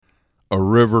A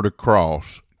River to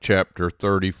Cross, Chapter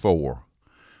 34.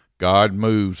 God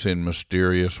moves in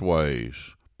mysterious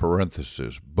ways,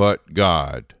 parenthesis, but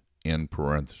God, in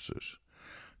parenthesis.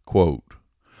 Quote,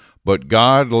 But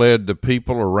God led the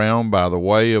people around by the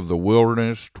way of the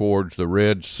wilderness towards the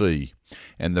Red Sea,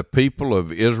 and the people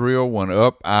of Israel went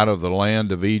up out of the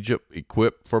land of Egypt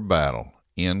equipped for battle.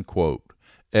 End quote.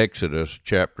 Exodus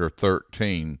chapter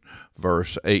 13,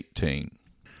 verse 18.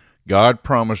 God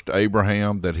promised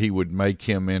Abraham that he would make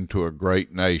him into a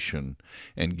great nation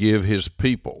and give his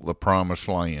people the promised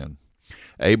land.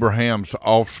 Abraham's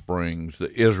offsprings,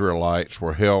 the Israelites,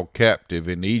 were held captive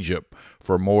in Egypt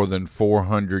for more than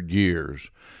 400 years,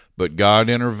 but God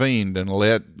intervened and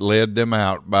led them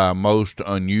out by a most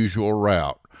unusual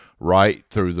route, right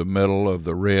through the middle of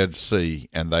the Red Sea,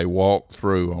 and they walked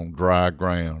through on dry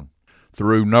ground.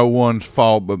 Through no one's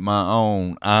fault but my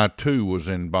own, I too was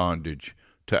in bondage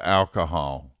to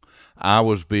alcohol. I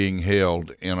was being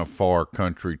held in a far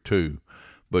country too,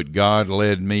 but God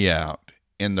led me out.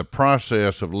 In the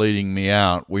process of leading me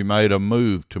out, we made a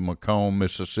move to Macomb,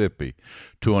 Mississippi,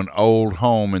 to an old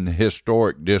home in the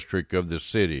historic district of the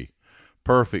city,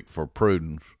 perfect for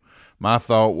Prudence. My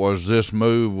thought was this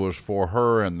move was for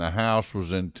her, and the house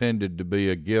was intended to be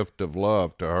a gift of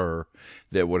love to her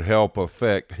that would help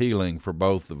effect healing for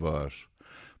both of us.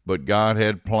 But God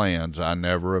had plans I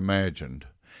never imagined,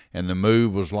 and the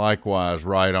move was likewise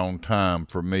right on time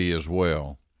for me as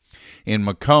well. In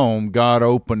Macomb, God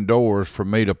opened doors for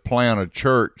me to plant a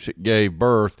church that gave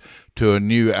birth to a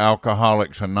new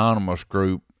Alcoholics Anonymous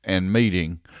group and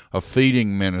meeting, a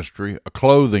feeding ministry, a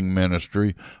clothing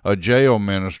ministry, a jail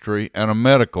ministry, and a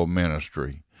medical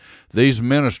ministry. These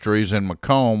ministries in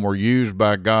Macomb were used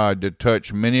by God to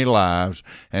touch many lives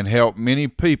and help many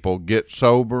people get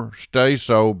sober, stay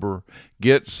sober,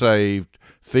 get saved,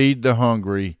 feed the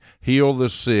hungry, heal the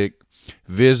sick,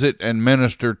 visit and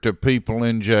minister to people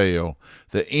in jail.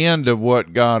 The end of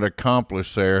what God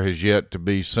accomplished there has yet to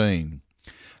be seen.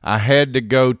 I had to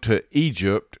go to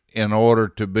Egypt in order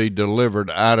to be delivered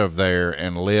out of there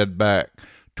and led back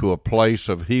to a place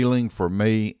of healing for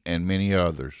me and many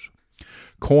others.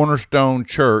 Cornerstone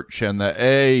Church and the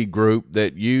AA group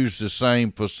that used the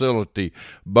same facility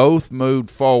both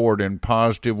moved forward in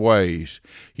positive ways.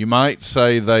 You might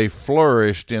say they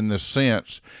flourished in the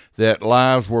sense that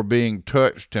lives were being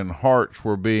touched and hearts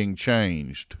were being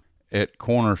changed. At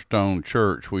Cornerstone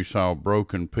Church, we saw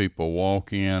broken people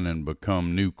walk in and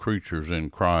become new creatures in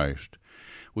Christ.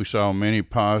 We saw many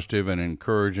positive and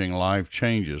encouraging life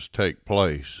changes take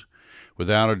place.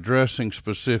 Without addressing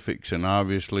specifics and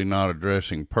obviously not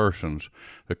addressing persons,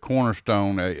 the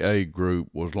Cornerstone AA group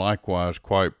was likewise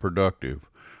quite productive.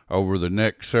 Over the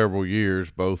next several years,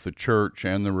 both the church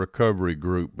and the recovery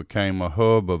group became a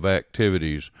hub of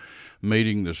activities,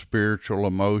 meeting the spiritual,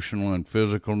 emotional, and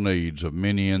physical needs of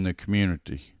many in the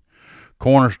community.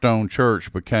 Cornerstone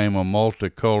Church became a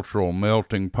multicultural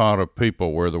melting pot of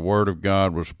people where the Word of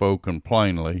God was spoken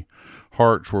plainly,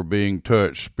 hearts were being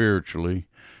touched spiritually,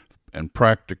 and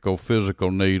practical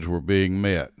physical needs were being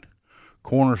met.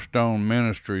 Cornerstone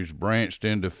Ministries branched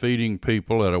into feeding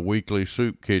people at a weekly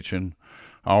soup kitchen,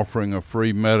 offering a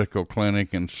free medical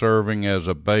clinic, and serving as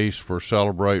a base for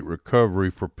Celebrate Recovery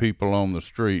for people on the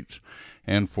streets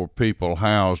and for people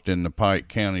housed in the Pike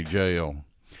County Jail.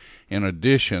 In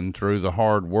addition, through the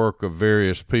hard work of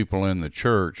various people in the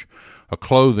church, a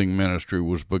clothing ministry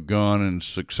was begun and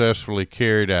successfully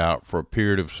carried out for a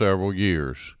period of several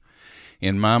years.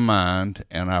 In my mind,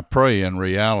 and I pray in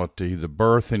reality, the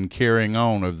birth and carrying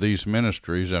on of these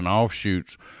ministries and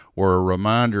offshoots were a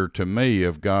reminder to me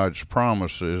of God's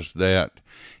promises that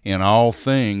in all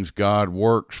things God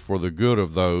works for the good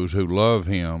of those who love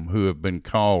Him, who have been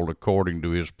called according to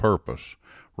His purpose.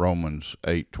 Romans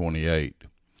 8:28.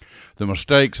 The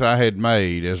mistakes I had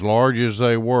made, as large as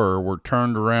they were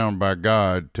turned around by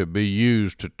God to be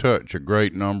used to touch a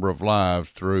great number of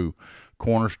lives through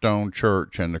Cornerstone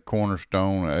Church and the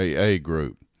Cornerstone AA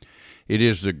group. It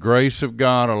is the grace of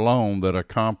God alone that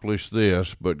accomplished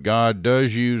this, but God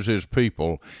does use His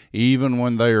people even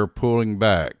when they are pulling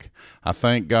back. I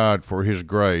thank God for His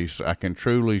grace. I can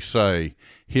truly say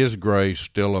His grace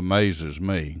still amazes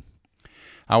me.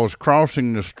 I was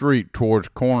crossing the street towards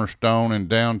Cornerstone in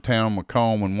downtown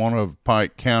Macomb when one of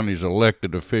Pike County's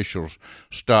elected officials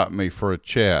stopped me for a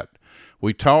chat.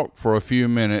 We talked for a few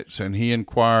minutes, and he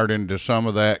inquired into some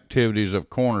of the activities of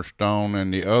Cornerstone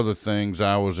and the other things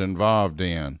I was involved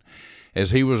in. As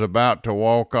he was about to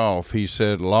walk off, he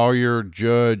said, "Lawyer,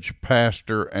 judge,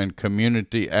 pastor, and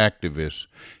community activist,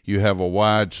 you have a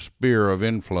wide sphere of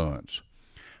influence."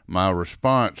 My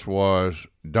response was,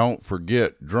 don't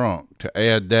forget drunk to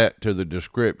add that to the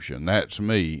description. That's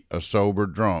me, a sober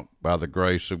drunk by the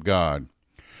grace of God.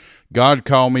 God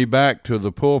called me back to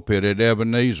the pulpit at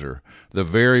Ebenezer, the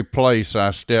very place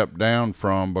I stepped down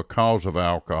from because of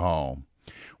alcohol.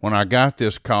 When I got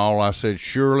this call, I said,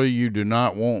 "Surely you do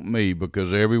not want me,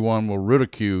 because everyone will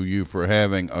ridicule you for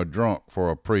having a drunk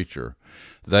for a preacher."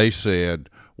 They said,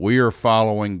 "We are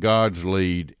following God's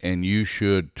lead, and you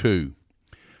should too."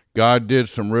 God did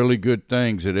some really good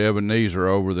things at Ebenezer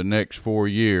over the next 4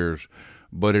 years,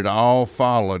 but it all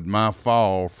followed my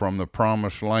fall from the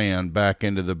promised land back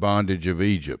into the bondage of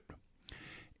Egypt.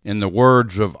 In the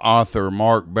words of author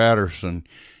Mark Batterson,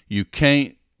 you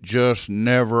can't just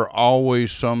never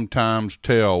always sometimes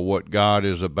tell what God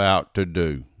is about to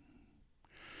do.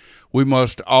 We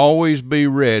must always be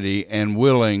ready and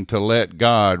willing to let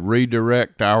God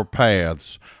redirect our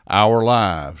paths, our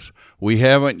lives. We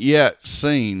haven't yet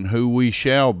seen who we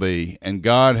shall be, and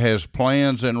God has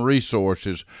plans and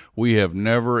resources we have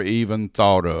never even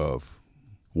thought of.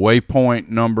 Waypoint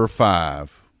number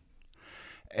 5.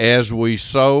 As we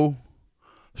sow,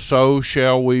 so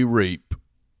shall we reap.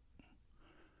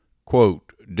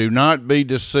 Quote, "Do not be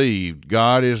deceived,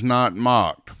 God is not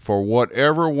mocked, for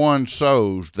whatever one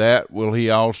sows, that will he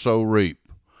also reap."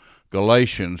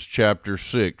 Galatians chapter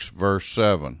 6, verse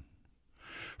 7.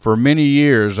 For many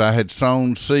years I had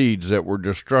sown seeds that were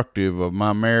destructive of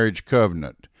my marriage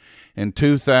covenant. In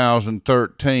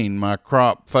 2013, my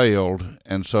crop failed,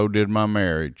 and so did my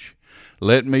marriage.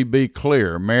 Let me be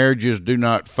clear, marriages do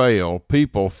not fail,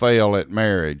 people fail at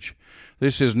marriage.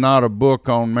 This is not a book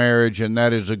on marriage, and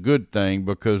that is a good thing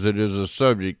because it is a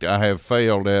subject I have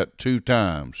failed at 2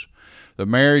 times. The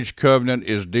marriage covenant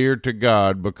is dear to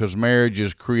God because marriage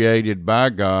is created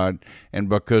by God and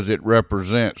because it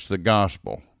represents the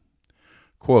gospel.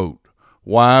 Quote,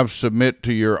 "Wives, submit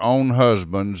to your own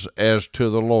husbands as to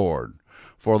the Lord.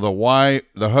 For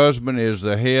the husband is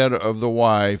the head of the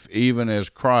wife, even as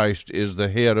Christ is the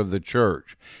head of the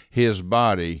church, his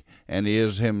body, and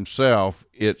is himself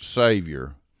its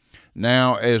Savior.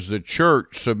 Now, as the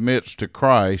church submits to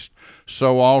Christ,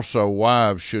 so also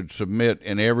wives should submit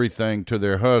in everything to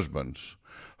their husbands.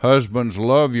 Husbands,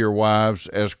 love your wives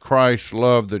as Christ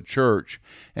loved the church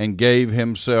and gave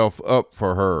himself up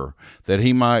for her, that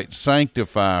he might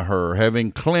sanctify her,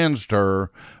 having cleansed her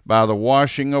by the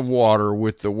washing of water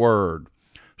with the word,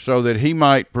 so that he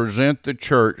might present the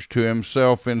church to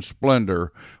himself in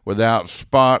splendor, without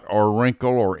spot or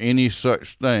wrinkle or any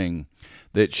such thing,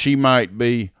 that she might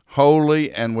be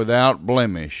holy and without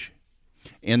blemish.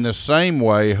 In the same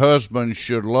way, husbands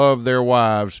should love their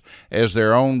wives as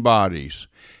their own bodies.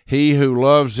 He who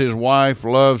loves his wife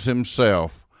loves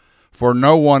himself. For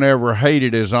no one ever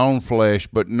hated his own flesh,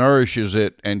 but nourishes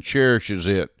it and cherishes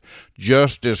it,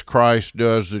 just as Christ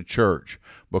does the church,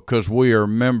 because we are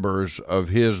members of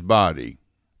his body.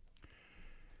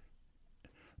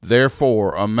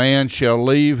 Therefore, a man shall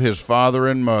leave his father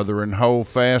and mother and hold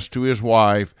fast to his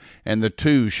wife, and the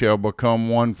two shall become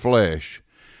one flesh.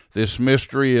 This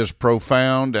mystery is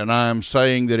profound, and I am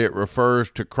saying that it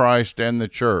refers to Christ and the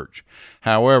church.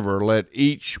 However, let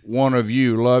each one of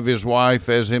you love his wife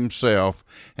as himself,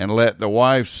 and let the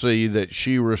wife see that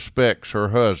she respects her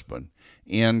husband.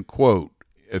 End quote.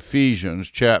 Ephesians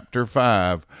chapter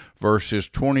 5, verses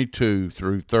 22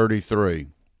 through 33.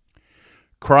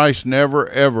 Christ never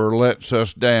ever lets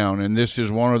us down, and this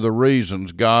is one of the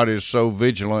reasons God is so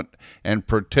vigilant and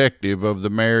protective of the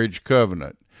marriage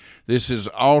covenant. This is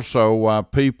also why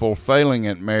people failing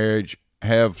at marriage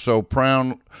have so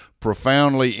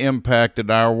profoundly impacted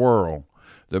our world.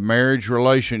 The marriage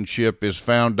relationship is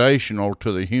foundational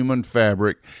to the human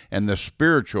fabric and the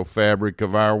spiritual fabric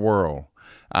of our world.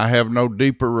 I have no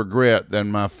deeper regret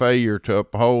than my failure to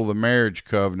uphold the marriage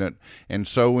covenant, and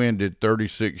so ended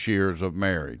 36 years of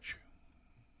marriage.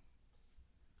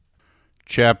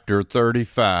 Chapter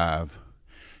 35.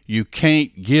 You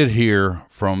can't get here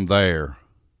from there.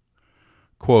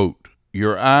 Quote,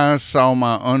 "Your eyes saw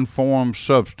my unformed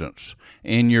substance.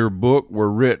 In your book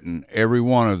were written, every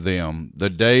one of them, the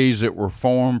days that were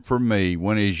formed for me,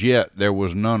 when as yet there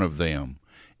was none of them."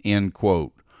 End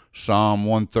quote. Psalm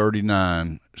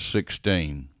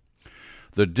 139:16.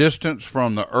 The distance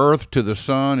from the earth to the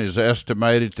sun is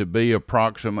estimated to be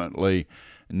approximately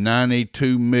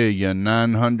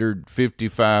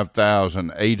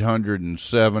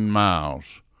 92,955,807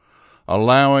 miles.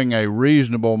 Allowing a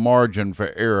reasonable margin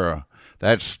for error,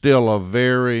 that's still a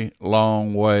very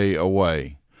long way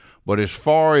away. But as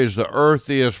far as the earth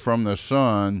is from the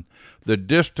sun, the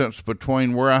distance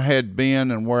between where I had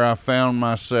been and where I found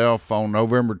myself on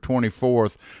November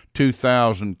 24th,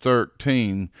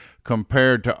 2013,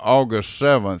 compared to August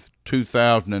 7th,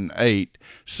 2008,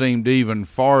 seemed even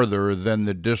farther than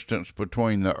the distance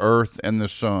between the earth and the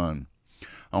sun.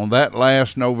 On that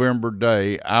last November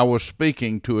day, I was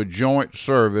speaking to a joint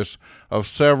service of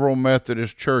several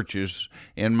Methodist churches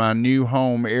in my new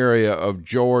home area of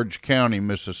George County,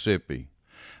 Mississippi.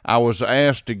 I was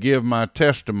asked to give my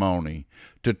testimony,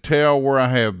 to tell where I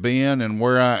have been and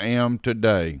where I am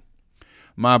today.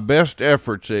 My best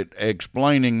efforts at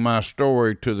explaining my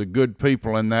story to the good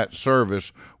people in that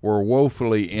service were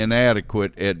woefully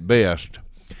inadequate at best.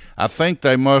 I think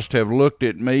they must have looked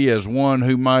at me as one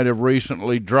who might have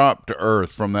recently dropped to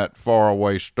earth from that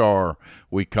faraway star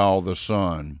we call the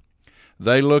sun.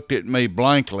 They looked at me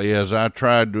blankly as I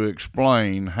tried to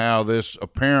explain how this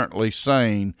apparently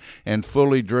sane and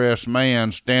fully dressed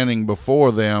man standing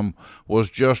before them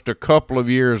was just a couple of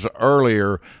years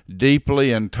earlier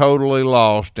deeply and totally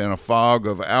lost in a fog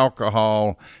of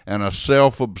alcohol and a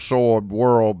self-absorbed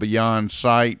world beyond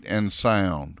sight and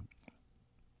sound.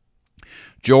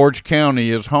 George County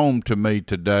is home to me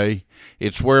today.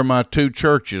 It's where my two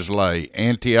churches lay,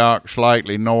 Antioch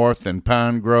slightly north and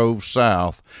Pine Grove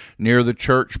south, near the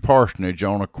church parsonage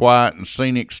on a quiet and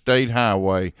scenic state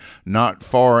highway not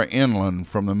far inland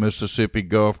from the Mississippi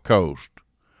Gulf Coast.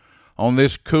 On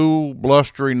this cool,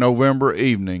 blustery November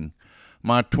evening,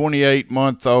 my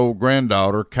 28-month-old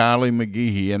granddaughter, Kylie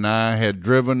McGehee, and I had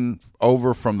driven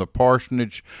over from the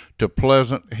parsonage to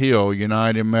Pleasant Hill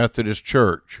United Methodist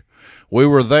Church. We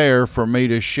were there for me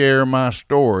to share my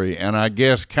story, and I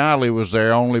guess Kylie was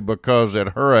there only because at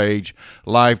her age,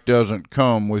 life doesn't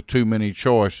come with too many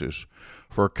choices.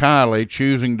 For Kylie,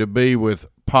 choosing to be with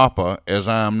Papa, as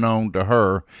I am known to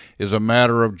her, is a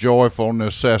matter of joyful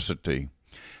necessity.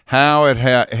 How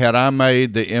had I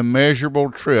made the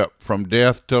immeasurable trip from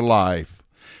death to life,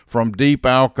 from deep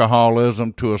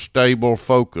alcoholism to a stable,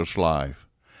 focused life?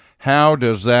 How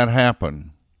does that happen?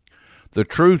 The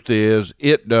truth is,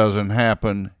 it doesn't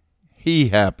happen. He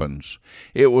happens.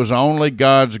 It was only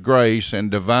God's grace and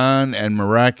divine and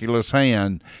miraculous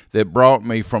hand that brought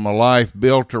me from a life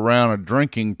built around a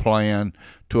drinking plan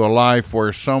to a life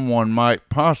where someone might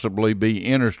possibly be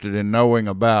interested in knowing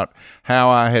about how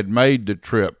I had made the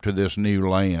trip to this new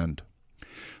land.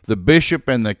 The bishop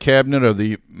and the cabinet of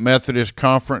the Methodist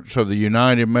Conference of the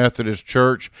United Methodist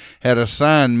Church had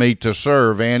assigned me to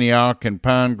serve Antioch and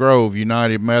Pine Grove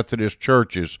United Methodist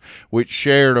Churches, which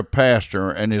shared a pastor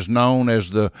and is known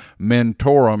as the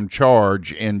Mentorum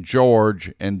Charge in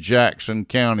George and Jackson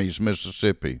counties,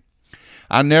 Mississippi.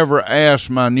 I never asked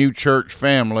my new church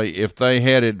family if they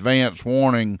had advance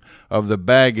warning of the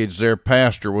baggage their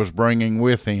pastor was bringing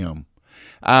with him.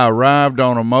 I arrived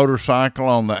on a motorcycle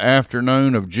on the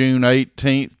afternoon of June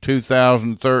 18,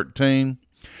 2013.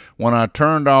 When I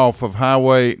turned off of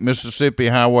Mississippi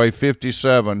Highway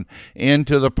 57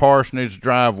 into the parsonage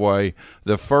driveway,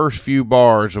 the first few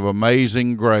bars of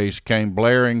Amazing Grace came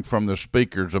blaring from the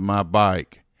speakers of my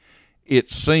bike. It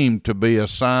seemed to be a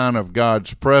sign of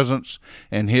God's presence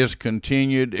and His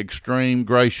continued extreme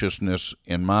graciousness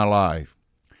in my life.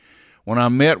 When I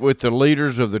met with the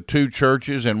leaders of the two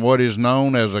churches in what is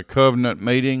known as a covenant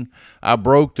meeting, I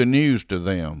broke the news to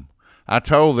them. I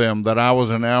told them that I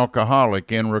was an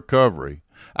alcoholic in recovery.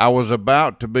 I was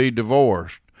about to be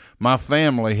divorced. My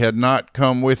family had not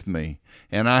come with me,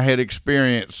 and I had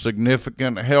experienced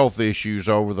significant health issues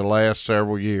over the last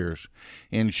several years.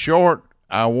 In short,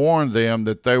 I warned them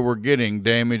that they were getting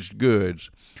damaged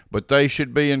goods, but they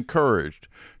should be encouraged.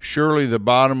 Surely the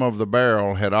bottom of the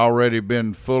barrel had already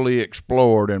been fully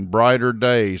explored, and brighter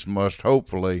days must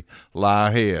hopefully lie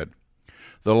ahead.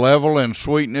 The level and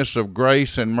sweetness of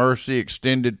grace and mercy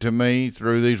extended to me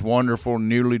through these wonderful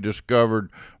newly discovered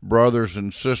brothers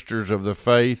and sisters of the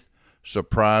faith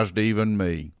surprised even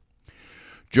me.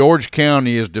 George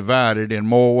County is divided in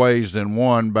more ways than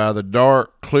one by the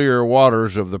dark, clear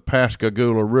waters of the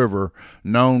Pascagoula River,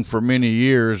 known for many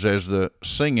years as the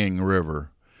Singing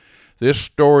River. This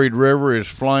storied river is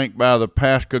flanked by the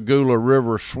Pascagoula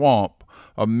River Swamp,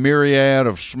 a myriad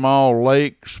of small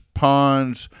lakes,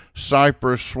 ponds,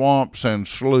 cypress swamps, and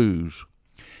sloughs.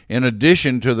 In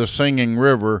addition to the Singing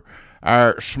River,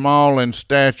 our small in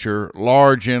stature,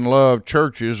 large in love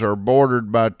churches are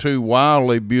bordered by two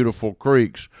wildly beautiful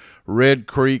creeks, Red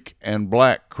Creek and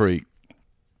Black Creek.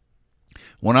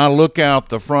 When I look out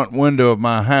the front window of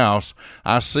my house,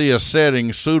 I see a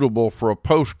setting suitable for a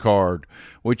postcard,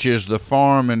 which is the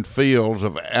farm and fields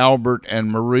of Albert and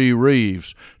Marie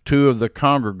Reeves, two of the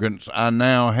congregants I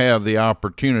now have the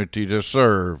opportunity to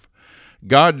serve.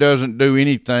 God doesn't do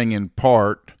anything in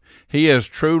part. He has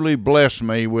truly blessed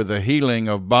me with a healing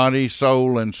of body,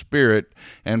 soul, and spirit,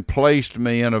 and placed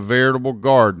me in a veritable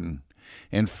garden.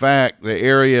 In fact, the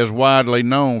area is widely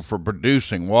known for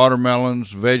producing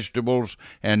watermelons, vegetables,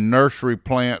 and nursery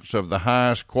plants of the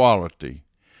highest quality.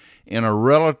 In a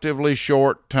relatively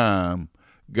short time,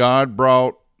 God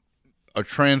brought a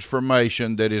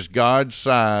transformation that is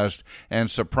God-sized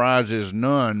and surprises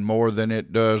none more than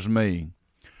it does me.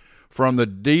 From the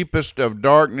deepest of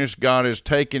darkness, God has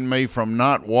taken me from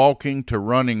not walking to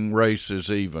running races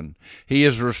even. He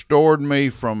has restored me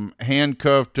from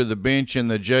handcuffed to the bench in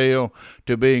the jail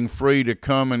to being free to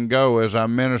come and go as I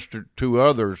minister to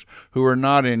others who are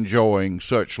not enjoying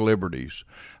such liberties.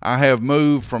 I have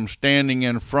moved from standing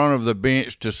in front of the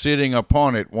bench to sitting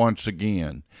upon it once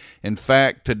again. In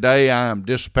fact, today I am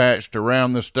dispatched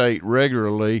around the state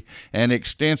regularly and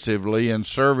extensively in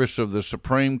service of the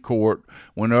Supreme Court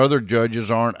when other judges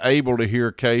aren't able to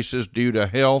hear cases due to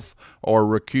health or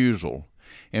recusal.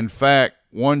 In fact,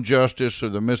 one justice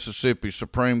of the Mississippi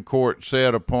Supreme Court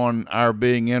said upon our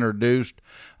being introduced,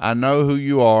 "I know who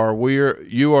you are.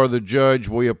 You are the judge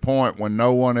we appoint when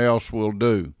no one else will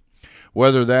do."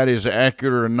 Whether that is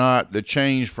accurate or not, the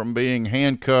change from being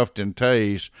handcuffed and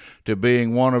tased to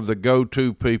being one of the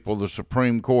go-to people the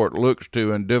Supreme Court looks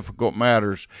to in difficult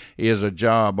matters is a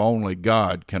job only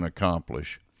God can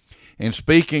accomplish. In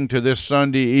speaking to this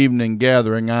Sunday evening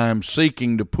gathering, I am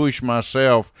seeking to push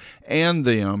myself and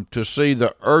them to see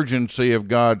the urgency of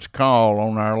God's call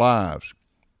on our lives.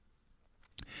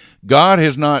 God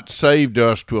has not saved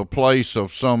us to a place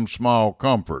of some small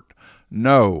comfort.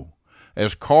 No.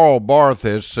 As Karl Barth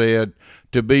has said,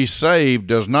 to be saved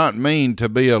does not mean to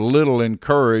be a little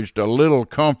encouraged, a little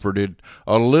comforted,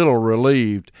 a little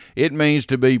relieved. It means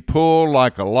to be pulled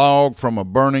like a log from a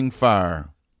burning fire.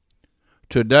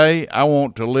 Today, I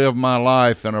want to live my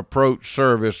life and approach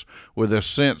service with a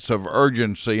sense of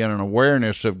urgency and an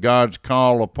awareness of God's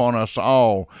call upon us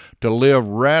all to live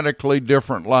radically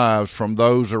different lives from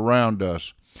those around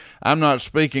us. I'm not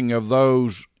speaking of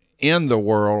those in the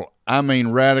world. I mean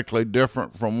radically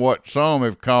different from what some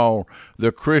have called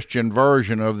the Christian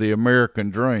version of the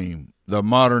American dream, the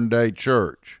modern-day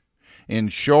church. In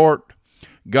short,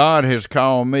 God has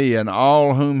called me and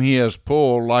all whom He has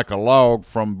pulled like a log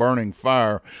from burning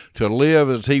fire to live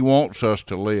as He wants us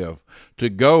to live, to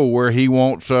go where He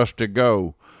wants us to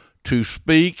go, to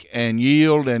speak and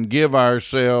yield and give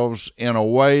ourselves in a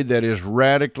way that is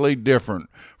radically different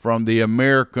from the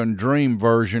American dream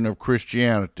version of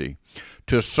Christianity,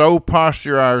 to so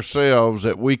posture ourselves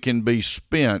that we can be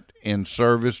spent in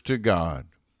service to God.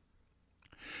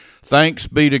 Thanks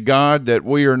be to God that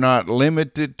we are not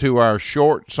limited to our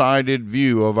short-sighted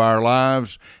view of our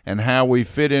lives and how we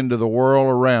fit into the world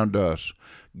around us.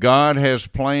 God has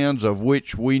plans of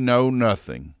which we know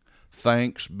nothing.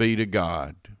 Thanks be to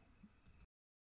God.